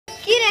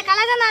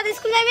কালাচাঁদ আজ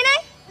স্কুল যাবি না?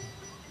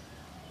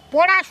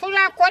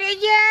 পড়াশোনা করে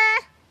যে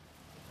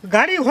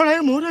গাড়ি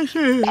ঘোড়ায়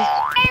মরেছে।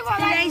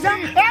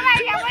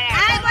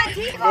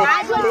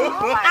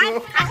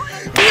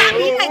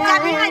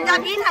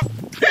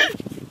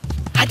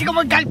 আজকে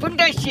আমার গার্লফ্রেন্ড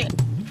আসছে,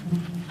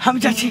 আমি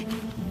যাচ্ছি।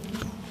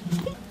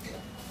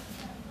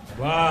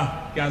 वाह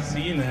क्या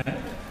सीन है।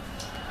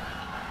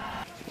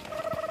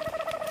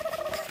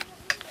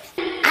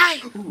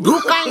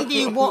 ঢুকাই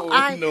দিব।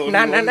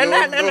 না না না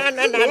না না না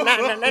না না না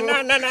না না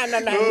না না না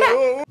না।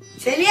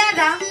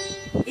 ছেলেটা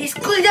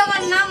স্কুল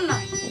যাওয়ার নাম না,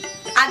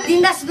 আর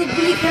দিনটা শুধু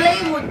গুলি খেলেই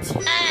মরছে।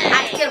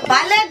 আজকের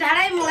বালে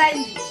ধারাই মোড়াই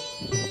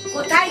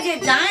কোথায় যে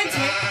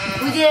যাচ্ছে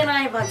বুঝে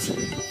নাই পাচ্ছি।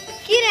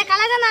 কি রে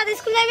কালাচাঁদ আজ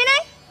স্কুল যাবি না?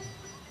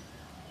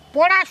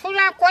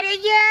 পড়াশোনা করে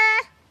যে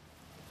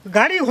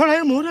গাড়ি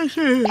ঘোড়ায়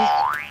মরেছে।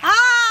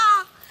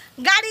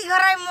 গাড়ি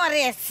ঘোড়ায়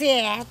মরেছে,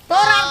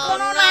 তোরা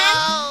কোনো না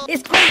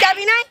স্কুল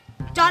যাবি না?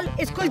 চল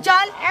স্কুল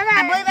চল,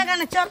 বই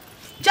বাগানে চল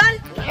চল।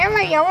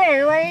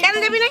 কেন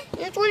যাবি না?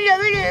 স্কুল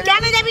যাবি না?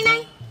 কেন যাবি না?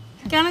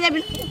 কেন যাবি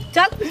না?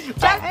 চল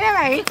চল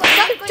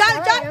চল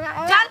চল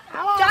চল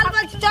চল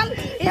বলছি চল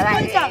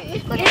স্কুল চল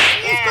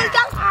স্কুল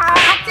চল।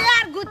 হাতে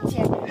আর গুচ্ছে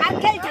আর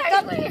খেলছে,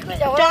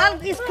 চল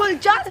স্কুল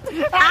চল।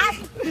 আয়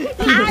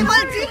আয়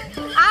বলছি,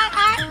 আয়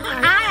আয়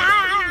আয়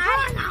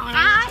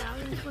আয়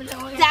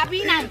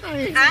যাবি না?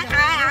 আয়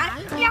আয় আয়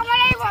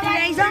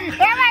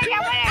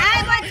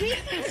আয় বলছি,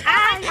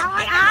 আয়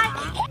আয়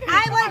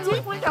আয় বলছি।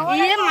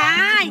 এ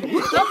মাই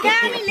তোকে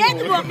আমি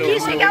লিখবো কি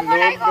শেখাবো?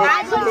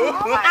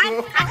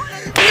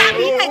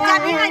 যাবি না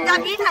যাবি না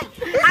যাবি না,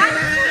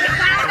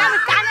 আমি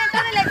কানে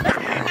কানে লিখবো।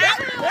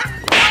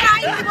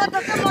 মরাই দিব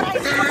তোকে, মরাই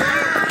দিব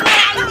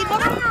মরাই দিব।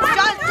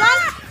 চল চল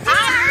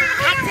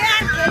হাতে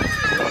আর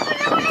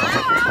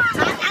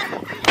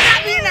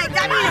যাবি না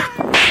যাবি না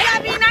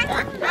যাবি না,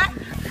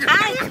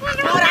 আয়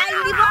মরাই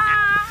দিব।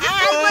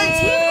 আয়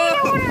বলছি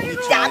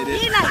যাবি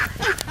না।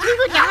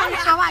 চল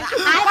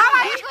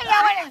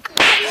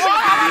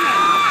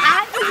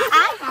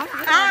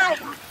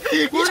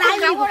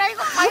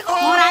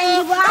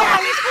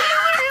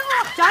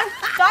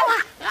চল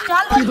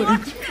চল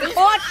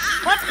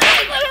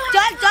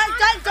চল চল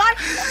চল চল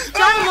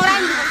চল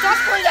মোরাই চল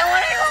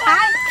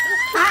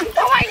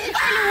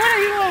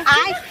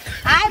আয়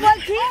আয়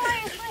বলছি।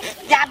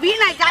 যাবি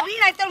না যাবি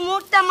না, তোর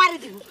মুখটা মারি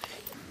দিব।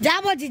 যা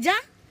বলছি যা।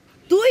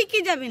 তুই কি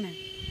যাবি না?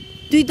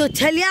 তুই তো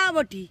ছেলিয়া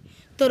বটি,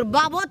 তোর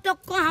বাবা তো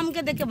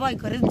हमके देखे भय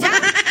करे। जा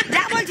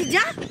जा বলছি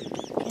যা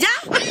যা।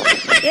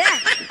 এ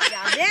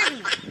যা দেখ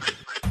না।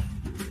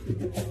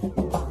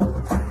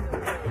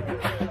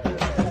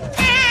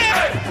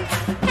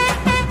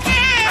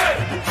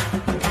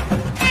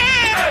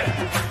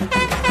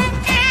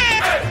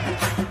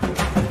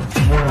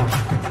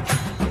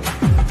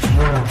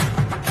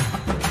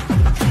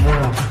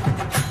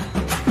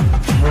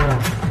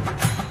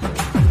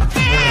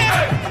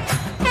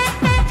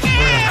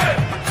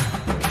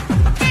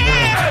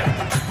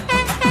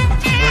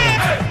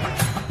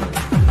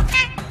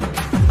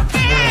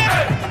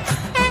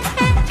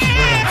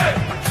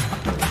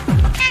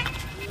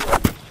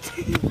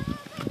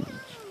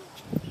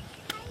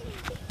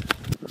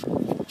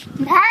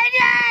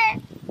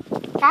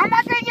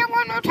 আমাকে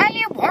যেমন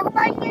উঠাইলে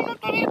ভগবান যেন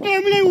তোর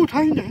তেমনি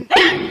উঠাই না।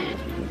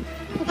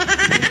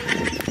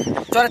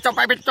 চলে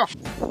চপাই বেট তো।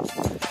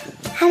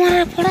 আমার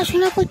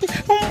পড়াশোনা করতে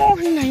মন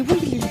নাই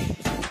বুঝলি?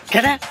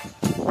 কেন?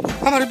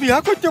 আমার বিয়া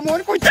করতে মন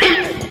করছে।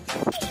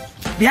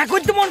 বিয়া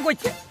করতে মন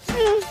করছে?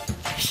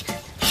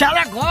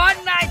 শালা ঘর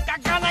নাই,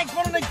 টাকা নাই,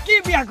 কোনো নাই, কি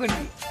বিয়া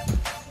করবি?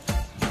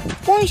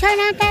 পয়সা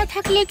না তা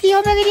থাকলে কি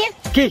হবে রে?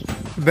 কি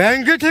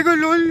ব্যাংকে থেকে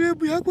লোন নিয়ে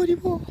বিয়া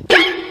করিব।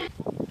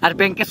 আর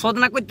ব্যাংকে শোধ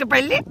না করতে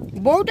পারলে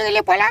বউটা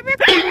গেলে পালাবে।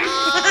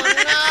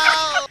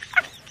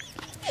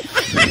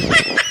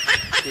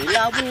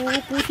 এলাবু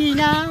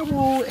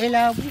পুতিনাবু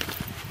এলাবু।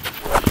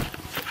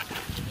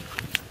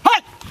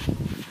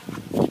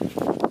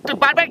 তুই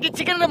বারবার কি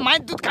চিকেনের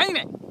মায়ের দুধ খাই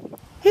না?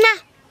 না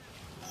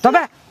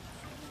তবে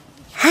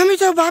আমি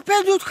তো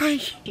বাপের দুধ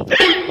খাইছি।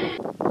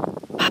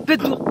 বাপের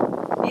দুধ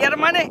এর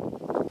মানে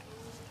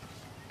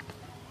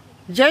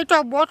যেটা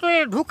বোতলে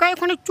ঢুকায়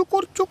ওখানে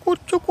চুকুর চুকুর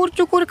চুকুর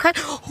চুকুর খায়,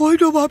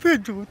 ওইটা বাপের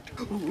দুধ।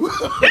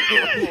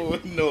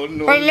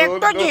 ওই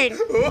লেকটোজেন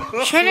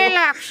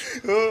সেরেলাক্স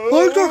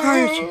ওইটা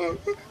খাইছি,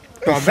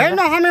 তবে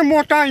না আমি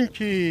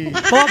মোটাইছি।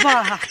 বাবা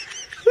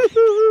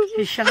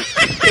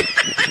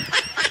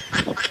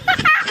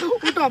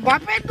ওটা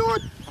বাপের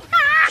দুধ।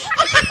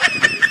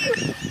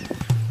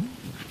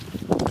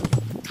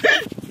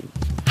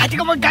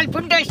 আজকে আমার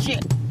গার্লফ্রেন্ড আসছে,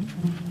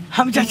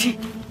 আমি যাচ্ছি।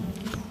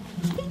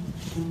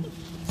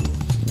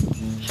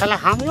 শালা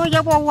আমিও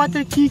যাবো,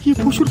 ওতে কি কি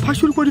ফুসুর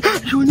ফাসুর করে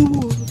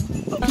শুনবো।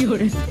 কি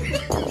করে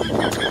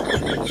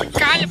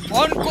কাল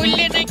ফোন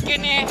করলে না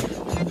কেনে?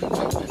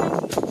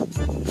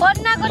 ফোন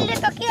না করলে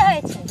তো কি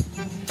হয়েছে?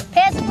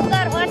 ফেসবুক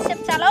আর হোয়াটসঅ্যাপ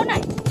চালাও না?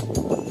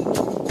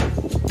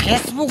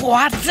 Facebook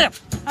WhatsApp?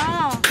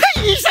 হ্যাঁ।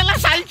 এই শালা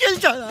সাইকেল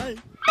চালায়।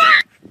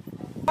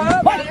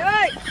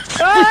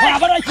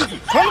 আবার আইছি।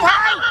 শোন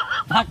ভাই,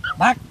 ভাগ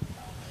ভাগ।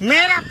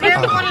 মেয়েরা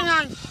প্রেম করে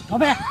নাই,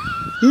 তবে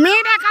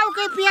মেয়েরা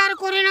কাউকে পেয়ার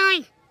করে নাই,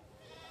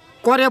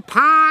 করে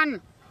ফান।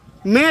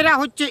 মেয়েরা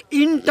হচ্ছে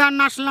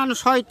ইন্টারন্যাশনাল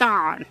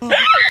শয়তান।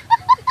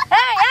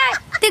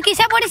 তুই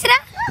কিসে পড়িস রে?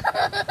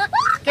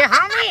 কে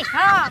আমি?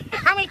 হ্যাঁ,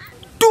 আমি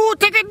 2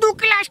 থেকে 2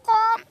 ক্লাস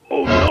কম।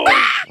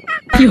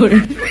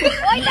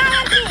 ওইটা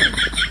আবার কি?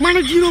 মানে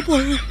 0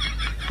 পড়ে।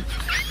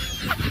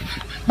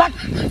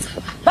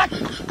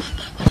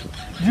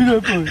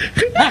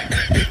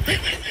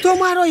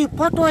 তোমার ওই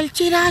পটল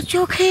চিরা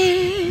চোখে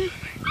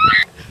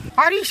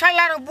আর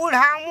শালার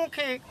বুড়া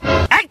মুখে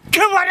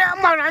একেবারে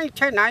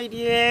মানাইছে নাই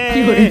রে,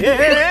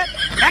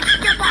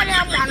 একেবারে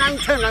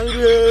মানাইছে নাই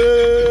রে।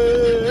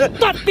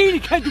 তোর তিন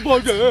খেত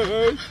বড়,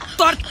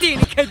 তোর তিন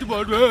খেত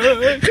বড়।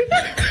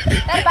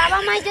 তোর বাবা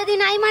মা যদি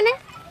নাই মানে?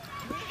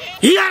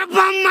 ইয়ার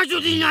বাম্মা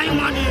যদি নাই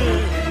মানে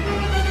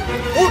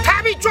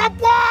উঠাবি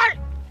চপ্পল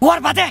ওর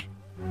বাদে।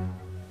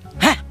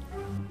 হ্যাঁ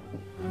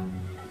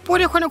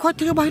পরে ওখানে ঘর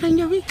থেকে বাইরে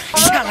যাবি।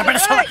 শালা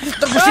বেটা শালা,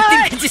 তোর বসে তিন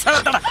খেয়েছি শালা।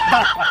 দাঁড়া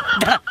দাঁড়া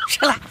দাঁড়া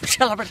শালা,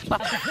 শালা বেটা শালা।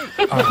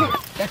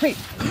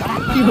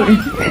 কি করে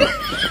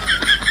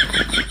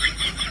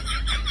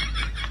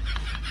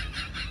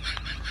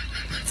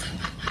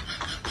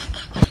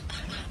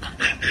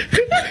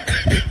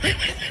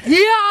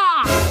ইয়া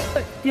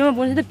তুই আমার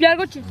বোনের সাথে প্যার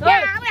করছিস? তুই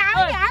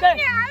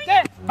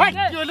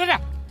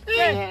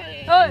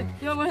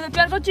আমার বোনের সাথে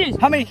প্যার করছিস?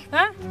 আমি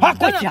হ্যাঁ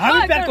করছি, আমি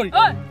প্যার করি।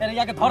 এর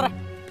আগে ধর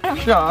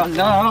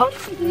শালা,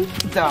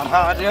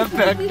 দাঁড়া রে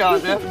বেটা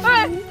রে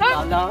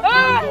শালা।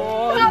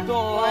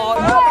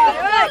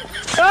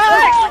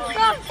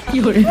 কি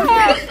করে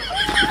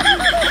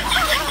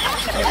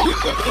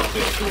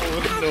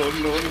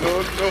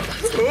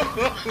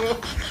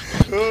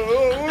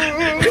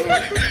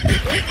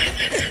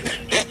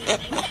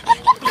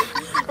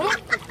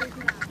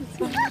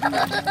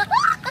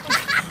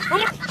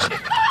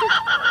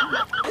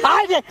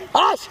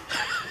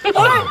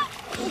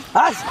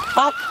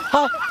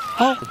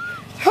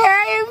हे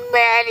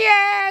मेरे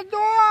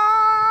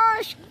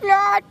दोस्त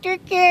लौट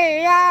के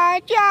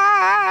आजा,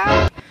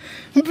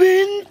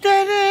 बिन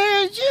तेरे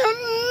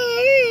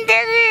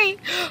जिंदगी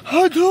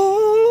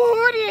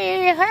अधूरी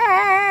है।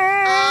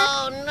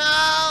 Oh, no.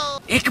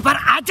 एक बार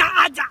आजा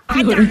आजा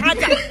आजा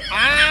आजा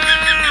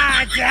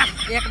आजा,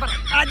 एक बार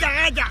आजा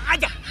आजा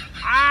आजा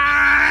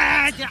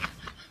आजा।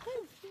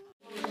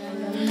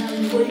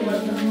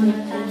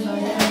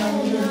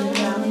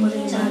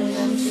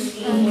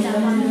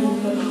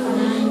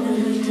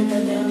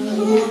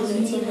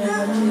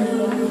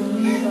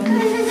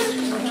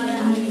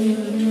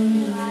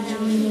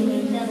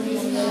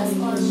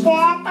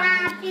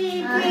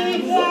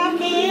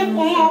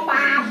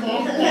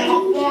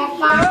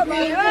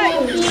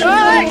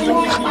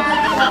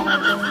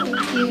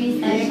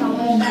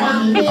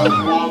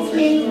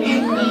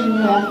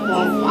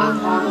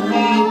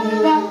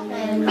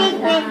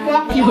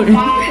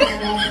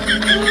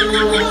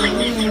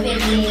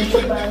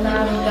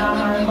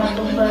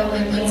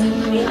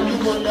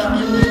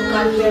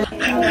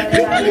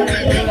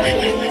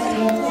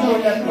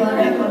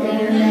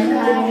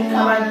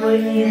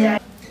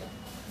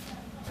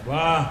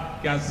 वाह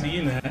क्या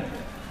सीन है,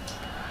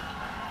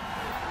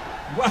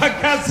 वाह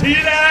क्या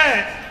सीन है।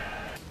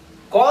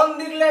 কোন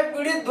দিলে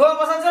বিড়ি ধোয়া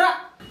বসাছে রা?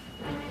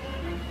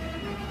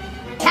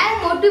 হ্যাঁ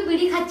মোটু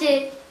বিড়ি খাচ্ছে।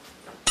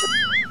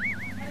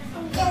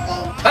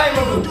 এই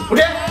মোটু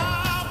উঠে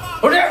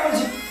উঠে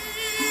বলছি।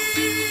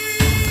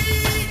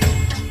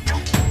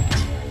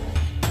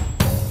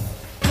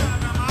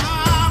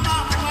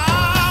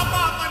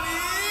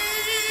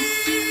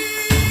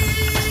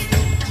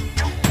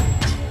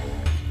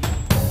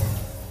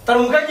 তোর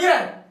মুখে কি রে?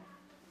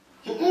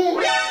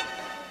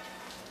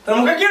 তোর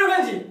মুখে কি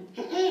ঢুকেছি?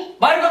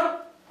 বাইর কর,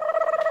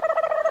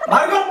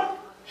 বাইর কর।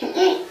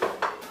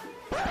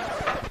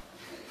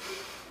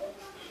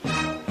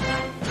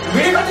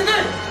 বিড়ি খাচ্ছিস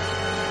তুই?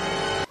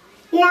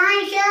 নাই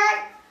স্যার,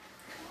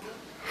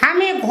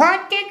 আমি ঘর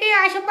থেকে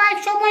আসবার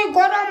সময়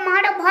গরম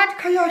মার ভাত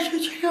খেয়ে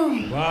এসেছিলাম।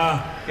 वाह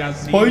क्या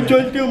सीन ওই है।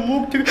 চলতে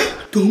মুখ থেকে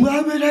ধোঁয়া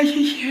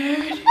বেরাইছে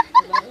স্যার।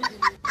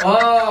 ও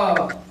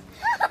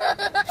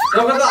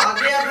তোকে তো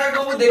আগে একবার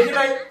কবু দেখি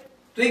নাই।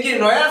 তুই কি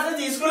নয়া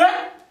আসছিস স্কুলে?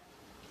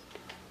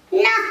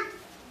 না,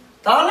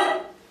 তাহলে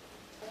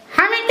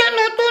আমি তো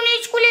নতুন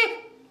স্কুলে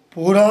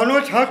পুরানো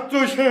ছাত্র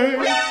স্যার।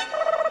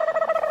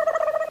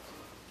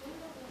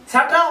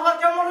 স্যারটা আবার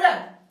কেমন রে?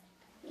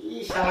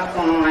 সারা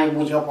কোনো নাই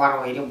বুঝে পারো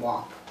রে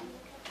বাপ।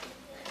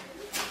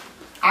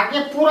 আগে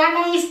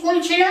পুরানো স্কুল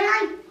ছিল না,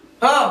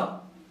 হ্যাঁ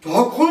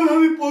তখন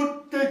আমি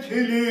পড়তে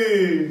ছিলি,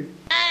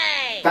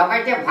 তবে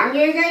যে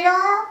ভাঙিয়ে গেল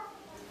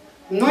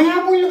নয়া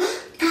বললো,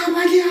 তা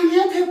বাদে আমি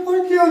এতে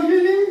পড়তে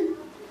আসিনি।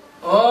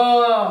 ও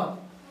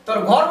তোর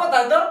ঘর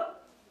কোথায়? তোর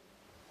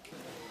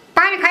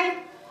পান খাই।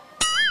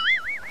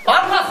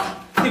 পান খাস?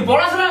 তুই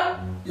পড়াশোনা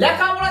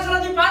লেখা পড়াশোনা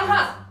তুই পান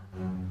খাস?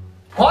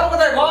 ঘর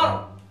কোথায়? ঘর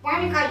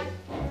পান খাই।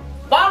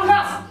 পান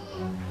খাস?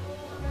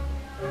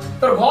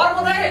 তোর ঘর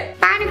কোথায়?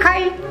 পান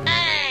খাই।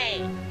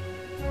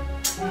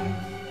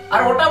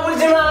 আর ওটা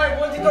বলছি না,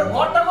 বলছি তোর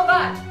ঘরটা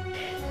কোথায়?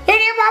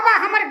 এরে বাবা,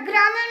 আমার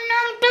গ্রামের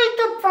নাম তো ততই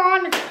তো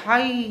পান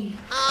খাই।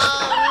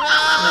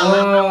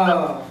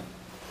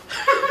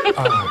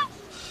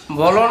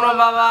 বলো না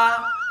বাবা,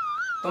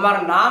 তোমার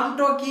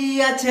নামটা কি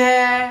আছে?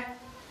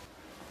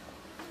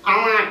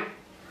 আমার।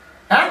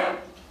 হ্যাঁ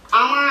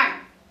আমার।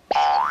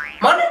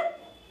 মানে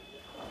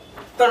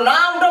তোর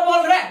নামটা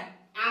বল রে।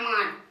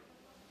 আমার।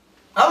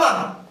 আমার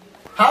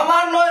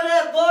আমার নয় রে,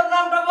 তোর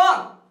নামটা বল।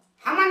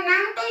 আমার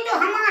নামটাই তো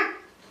আমার।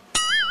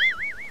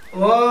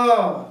 ও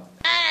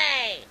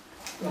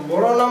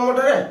বড়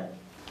নামটা রে।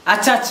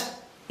 আচ্ছা আচ্ছা,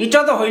 এটা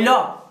তো হইল।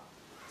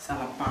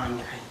 সালা পান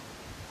খাই।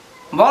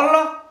 বল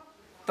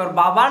তোর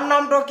বাবার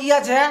নামটা কি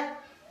আছে?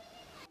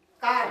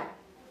 কার?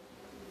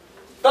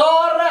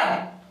 তোর রে।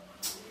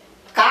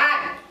 কার?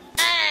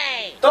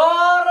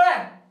 তোর রে।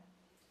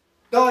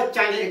 তো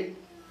চাঁদের।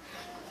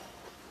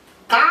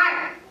 কার?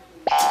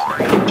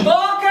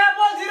 তোকে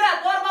বলছি রে,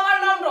 তোর বাবার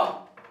নামটা।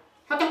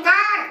 হয়তো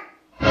কার?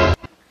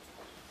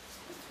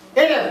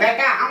 এরে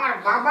বেটা, আমার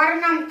বাবার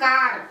নাম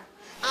কার?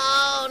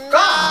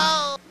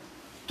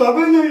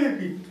 তবে নয়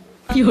কি?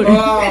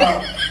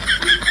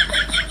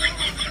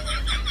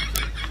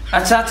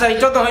 আচ্ছা আচ্ছা,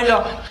 এটা তো হইল।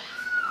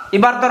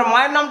 এবার তোর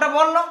মায়ের নামটা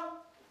বল না।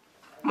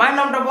 মায়ের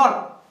নামটা বল।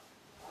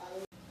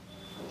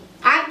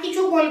 আর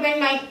কিছু বলবেন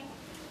নাই?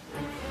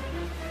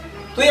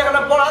 তুই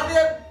এখানে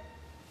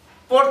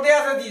পড়তে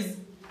আসেছিস,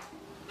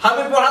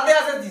 আমি পড়াতে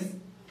আসেছিস।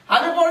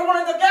 আমি পড়বো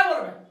না তো কে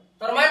বলবে?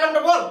 তোর মায়ের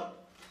নামটা বল।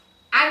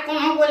 আর কোনো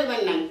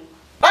বলবেন নাই?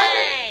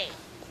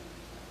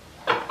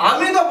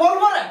 আমি তো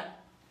বলবো রে,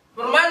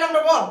 তোর মায়ের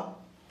নামটা বল।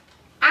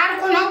 আর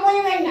কোনো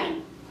বলবেন নাই?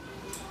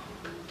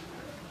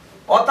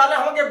 ও তাহলে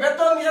আমাকে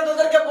বেতন দিয়েছে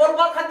তোদেরকে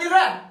বলবার খাতির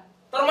রে।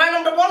 তোর মায়ের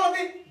নামটা বল না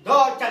তুই।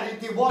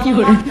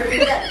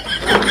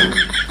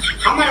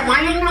 আমার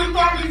মায়ের নাম তো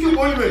আর কিছু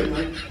বলবেন না।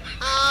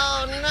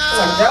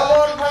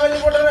 যেমন ফ্যামিলি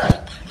বোর্ডে রে।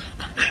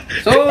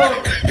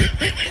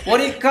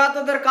 পরীক্ষা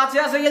তোদের কাছে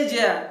এসে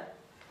গেছে,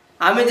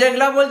 আমি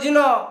যেগুলা বলছি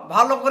না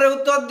ভালো করে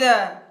উত্তর দে।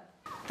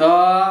 তো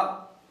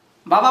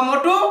বাবা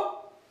মোটু,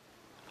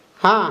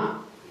 হ্যাঁ,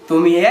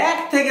 তুমি 1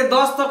 থেকে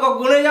 10 তক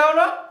গুনে যাও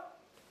না।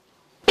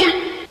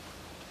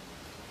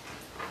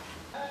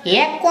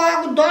 একক,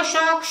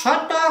 দশক,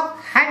 শতক,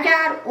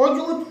 হাজার,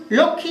 অযুত,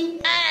 লক্ষ্মী।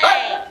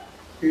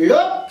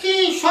 লক্ষ্মী,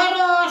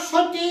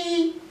 সরস্বতী,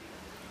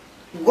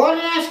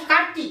 গণেশ,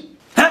 কার্তিক।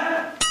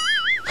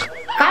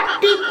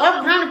 কার্তিক,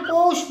 অঘ্রাণ,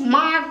 পৌষ,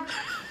 মাঘ।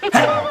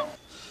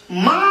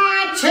 মা,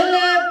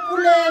 ছেলে,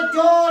 পুলে,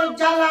 জল,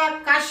 জ্বালা,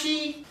 কাশি।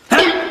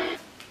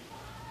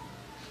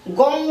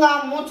 গঙ্গা,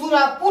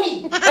 মথুরা, পুরী।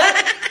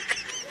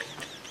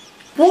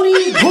 পুরী,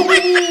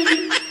 ঘুগনি,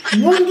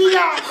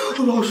 বুন্দিয়া,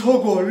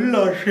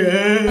 রসগোল্লা।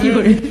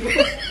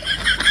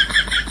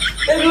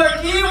 এগুলো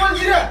কি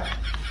বলছি রে?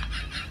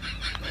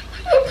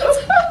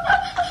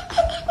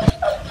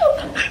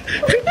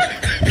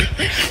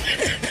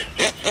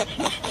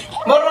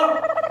 বলো,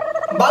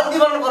 বালতি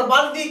বানানো কর।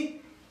 বালতি।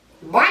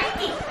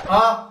 বালতি?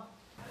 হ্যাঁ,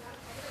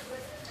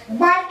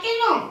 বালতি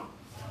না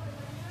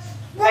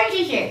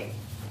বলছি সে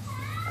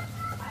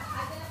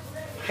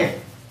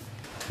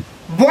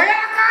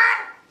বয়াকার।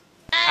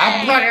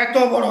 আপনার এত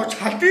বড়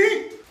ছাতি,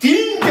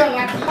 3টা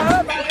লাঠি।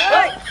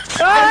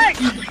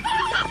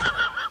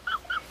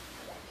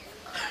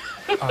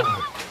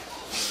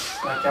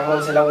 কেমন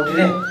ছেলে উঠি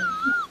রে।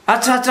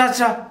 আচ্ছা আচ্ছা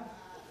আচ্ছা,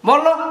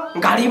 বললো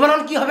গাড়ি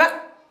বানান কি হবে?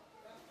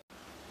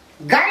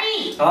 গাড়ি?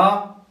 হ্যাঁ,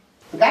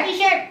 গাড়ি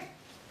সে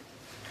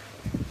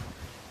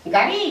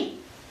গাড়ি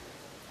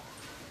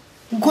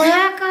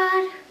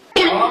গোয়াকার,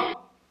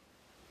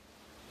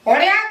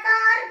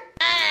 অরেয়াকার।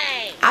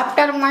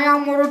 আপনার মায়া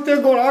মরতে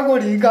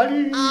গোড়াগড়ি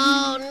গাড়ি।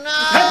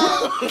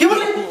 কি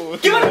বলে?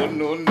 কি বলে?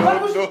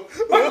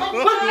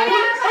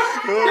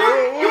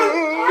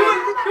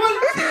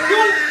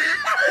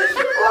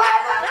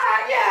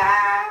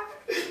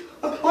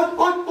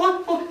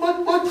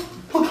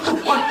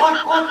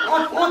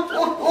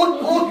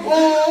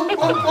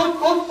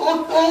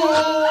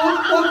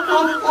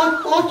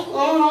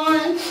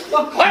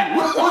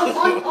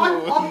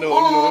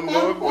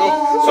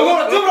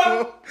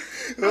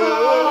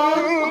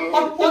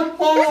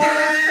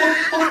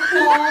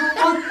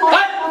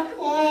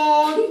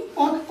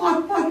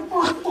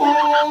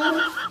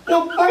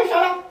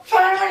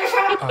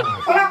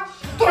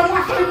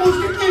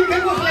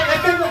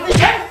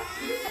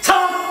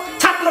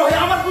 ছাত্র হয়ে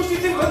আমার গোষ্ঠী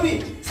দিন করবি,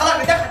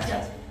 সালাকে দেখাচ্ছি।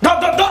 ধর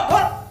ধর ধর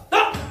ধর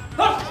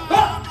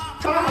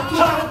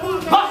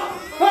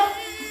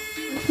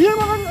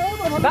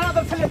দাঁড়া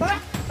তোর ছেলে, দাঁড়া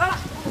দাঁড়া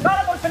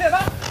দাঁড়া তোর ছেলে,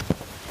 দাঁড়া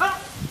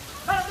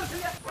দাঁড়া তোর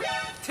ছেলে।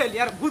 ছেলে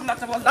আর ভূত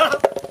নাচা বল। দাঁড়া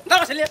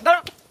দাঁড়া ছেলে,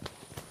 দাঁড়া।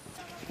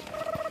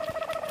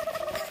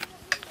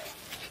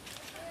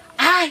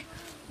 আয়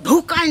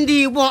ঢুকান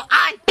দিব,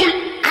 আয়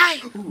আয়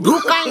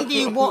ঢুকান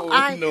দিব,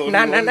 আয়।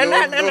 না না না না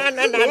না না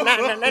না না না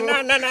না না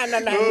না না না না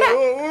না।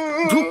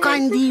 ঢুকান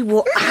দিব,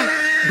 আয়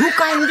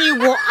ঢুকান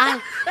দিব, আয়।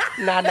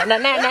 না না না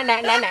না না না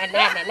না না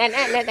না না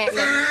না না না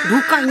না।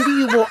 ঢুকান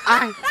দিব,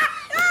 আয়।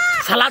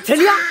 শালা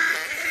ছেলিয়া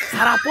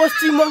সারা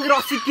পশ্চিমবঙ্গের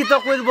অশিক্ষিত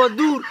করব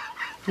দূর।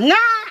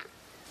 না,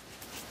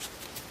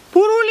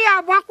 পুরুলিয়া,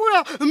 বাঁকুড়া,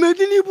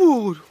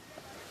 মেদিনীপুর,